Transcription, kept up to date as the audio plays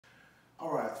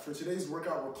All right, for today's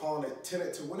workout, we're calling it 10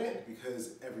 it to win it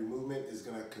because every movement is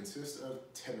gonna consist of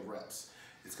 10 reps.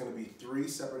 It's gonna be 3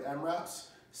 separate AMRAPs,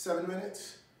 7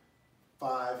 minutes,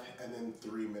 5, and then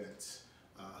 3 minutes.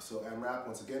 So AMRAP,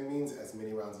 once again, means as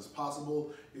many rounds as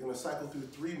possible. You're gonna cycle through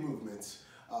 3 movements.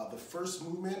 The first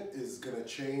movement is gonna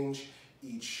change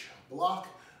each block.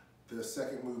 The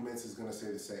second movement is gonna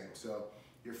stay the same. So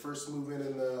your first movement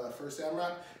in the first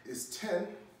AMRAP is 10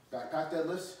 backpack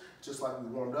deadlifts, just like we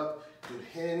warmed up. Good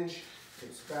hinge,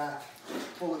 hips back,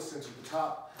 full extension at the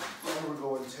top, and we're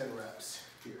going 10 reps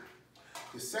here.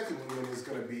 The second movement is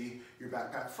gonna be your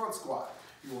backpack front squat.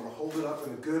 You wanna hold it up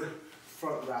in a good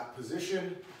front rack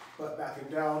position, butt backing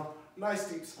down,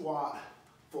 nice deep squat,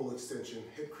 full extension,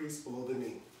 hip crease below the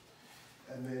knee.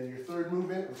 And then your third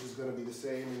movement, which is gonna be the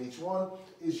same in each one,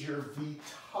 is your V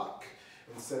tuck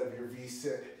instead of your V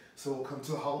sit. So we'll come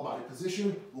to the hollow body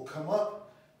position, we'll come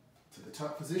up to the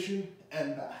tuck position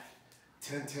and back.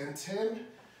 10, 10, 10,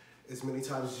 as many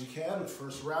times as you can. The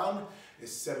first round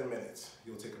is 7 minutes.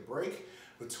 You'll take a break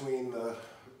between the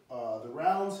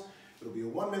rounds. It'll be a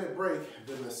 1-minute break.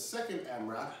 Then the second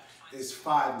AMRAP is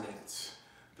 5 minutes.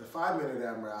 The 5-minute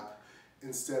AMRAP,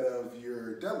 instead of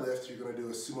your deadlift, you're gonna do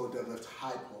a sumo deadlift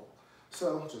high pull.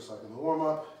 So, just like in the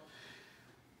warm-up,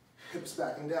 hips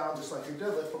backing down just like your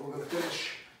deadlift, but we're gonna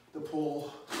finish the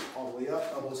pull all the way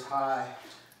up, elbows high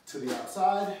to the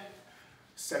outside.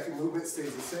 Second movement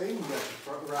stays the same. You got your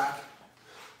front rack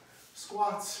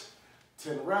squats,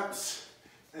 10 reps,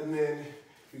 and then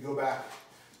you go back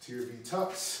to your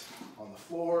V-tucks on the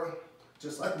floor,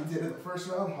 just like we did in the first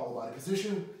round, hollow body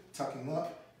position, tucking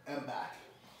up and back.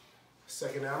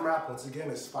 Second AMRAP, once again,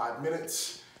 is 5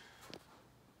 minutes.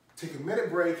 Take a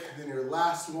minute break, then your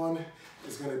last one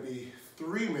is gonna be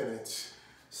 3 minutes.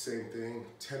 Same thing,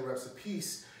 10 reps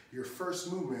apiece. Your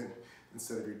first movement,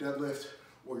 instead of your deadlift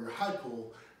or your high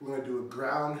pull, we're gonna do a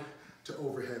ground to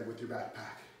overhead with your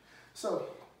backpack. So,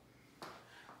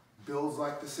 builds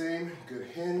like the same, good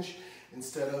hinge.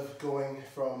 Instead of going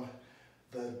from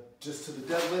just to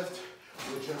the deadlift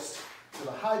or just to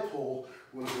the high pull,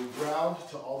 we're gonna do ground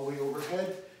to all the way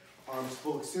overhead, arms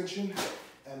full extension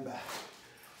and back.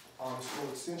 Arms full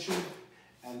extension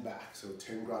and back. So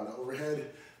 10 ground to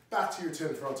overhead, back to your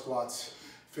 10 front squats,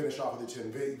 finish off with the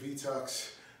 10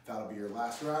 V-tucks. That'll be your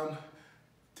last round.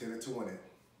 10 it to win it.